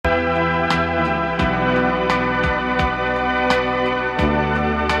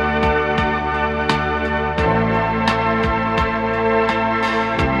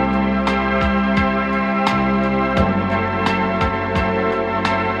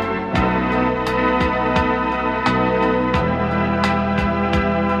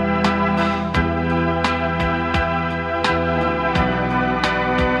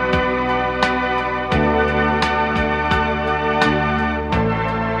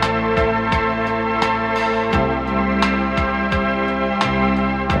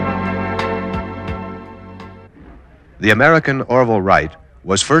The American Orville Wright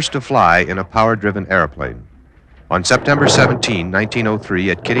was first to fly in a power-driven airplane. On September 17,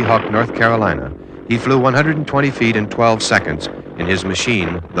 1903, at Kitty Hawk, North Carolina, he flew 120 feet in 12 seconds in his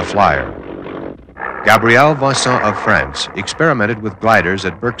machine, the Flyer. Gabriel Vincent of France experimented with gliders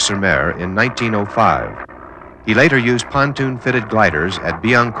at Berck-sur-Mer in 1905. He later used pontoon-fitted gliders at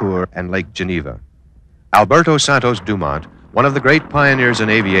Billancourt and Lake Geneva. Alberto Santos Dumont, one of the great pioneers in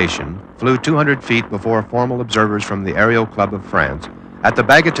aviation, flew 200 feet before formal observers from the Aero Club of France at the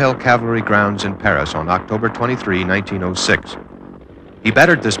Bagatelle Cavalry Grounds in Paris on October 23, 1906. He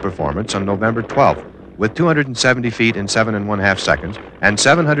bettered this performance on November 12th with 270 feet in 7 1/2 seconds and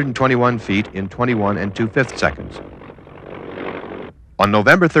 721 feet in 21 2/5 seconds. On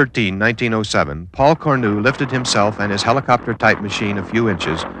November 13, 1907, Paul Cornu lifted himself and his helicopter-type machine a few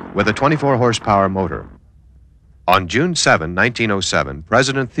inches with a 24-horsepower motor. On June 7, 1907,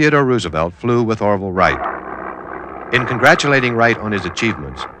 President Theodore Roosevelt flew with Orville Wright. In congratulating Wright on his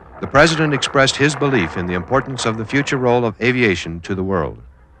achievements, the President expressed his belief in the importance of the future role of aviation to the world.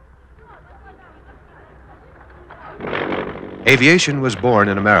 Aviation was born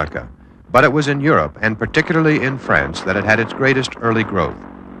in America, but it was in Europe, and particularly in France, that it had its greatest early growth.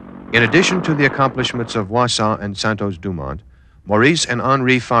 In addition to the accomplishments of Vincent and Santos Dumont, Maurice and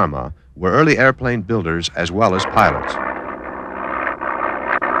Henri Farman were early airplane builders as well as pilots.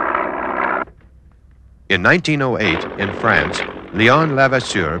 In 1908, in France, Léon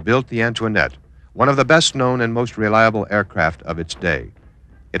Lavasseur built the Antoinette, one of the best-known and most reliable aircraft of its day.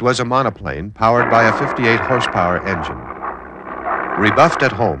 It was a monoplane powered by a 58-horsepower engine. Rebuffed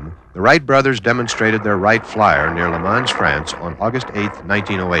at home, the Wright brothers demonstrated their Wright Flyer near Le Mans, France on August 8,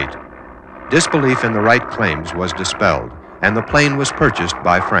 1908. Disbelief in the Wright claims was dispelled, and the plane was purchased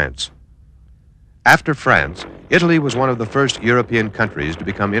by France. After France, Italy was one of the first European countries to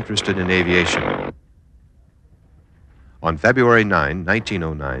become interested in aviation. On February 9,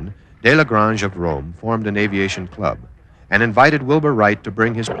 1909, De Lagrange of Rome formed an aviation club and invited Wilbur Wright to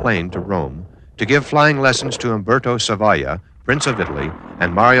bring his plane to Rome to give flying lessons to Umberto Savoia, Prince of Italy,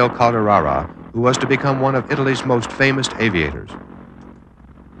 and Mario Calderara, who was to become one of Italy's most famous aviators.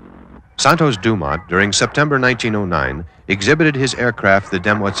 Santos Dumont, during September 1909, exhibited his aircraft, the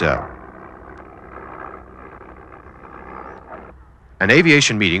Demoiselle. An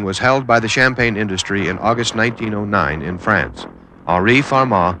aviation meeting was held by the champagne industry in August 1909 in France. Henri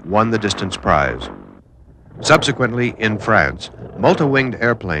Farman won the distance prize. Subsequently, in France, multi-winged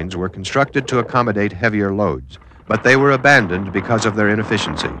airplanes were constructed to accommodate heavier loads, but they were abandoned because of their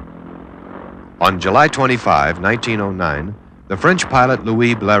inefficiency. On July 25, 1909, the French pilot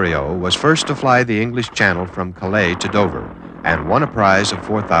Louis Blériot was first to fly the English Channel from Calais to Dover and won a prize of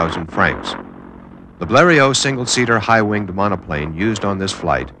 4,000 francs. The Blériot single-seater high-winged monoplane used on this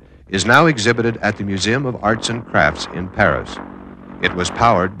flight is now exhibited at the Museum of Arts and Crafts in Paris. It was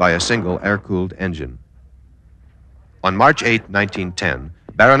powered by a single air-cooled engine. On March 8, 1910,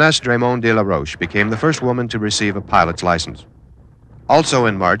 Baroness Dremont de la Roche became the first woman to receive a pilot's license. Also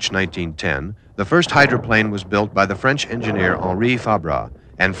in March 1910, the first hydroplane was built by the French engineer Henri Fabre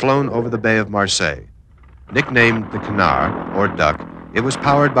and flown over the Bay of Marseille. Nicknamed the Canard, or Duck, it was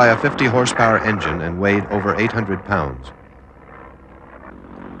powered by a 50-horsepower engine and weighed over 800 pounds.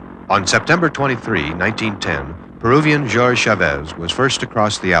 On September 23, 1910, Peruvian Georges Chavez was first to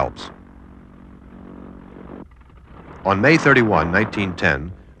cross the Alps. On May 31,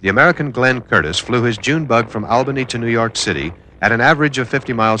 1910, the American Glenn Curtiss flew his June bug from Albany to New York City at an average of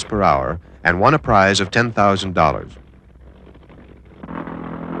 50 miles per hour and won a prize of $10,000.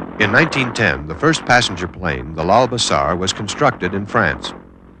 In 1910, the first passenger plane, the Lal-Bassar, was constructed in France.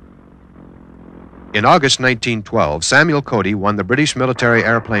 In August 1912, Samuel Cody won the British military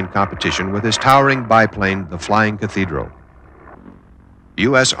airplane competition with his towering biplane, the Flying Cathedral.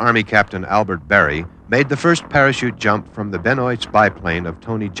 U.S. Army Captain Albert Berry made the first parachute jump from the Benoit's biplane of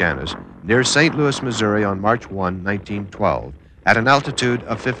Tony Janis near St. Louis, Missouri on March 1, 1912, at an altitude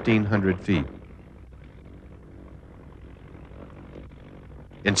of 1,500 feet.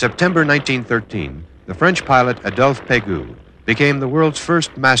 In September 1913, the French pilot Adolphe Pégoud became the world's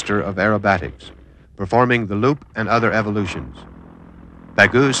first master of aerobatics, performing the loop and other evolutions.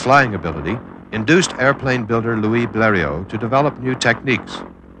 Pégoud's flying ability induced airplane builder Louis Blériot to develop new techniques.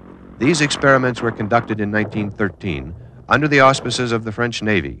 These experiments were conducted in 1913 under the auspices of the French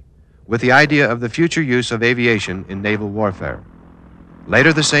Navy, with the idea of the future use of aviation in naval warfare.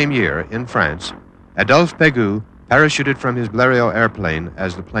 Later the same year, in France, Adolphe Pégoud parachuted from his Blériot airplane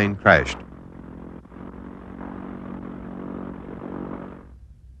as the plane crashed.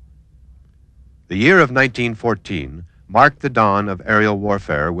 The year of 1914 marked the dawn of aerial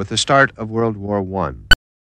warfare with the start of World War I.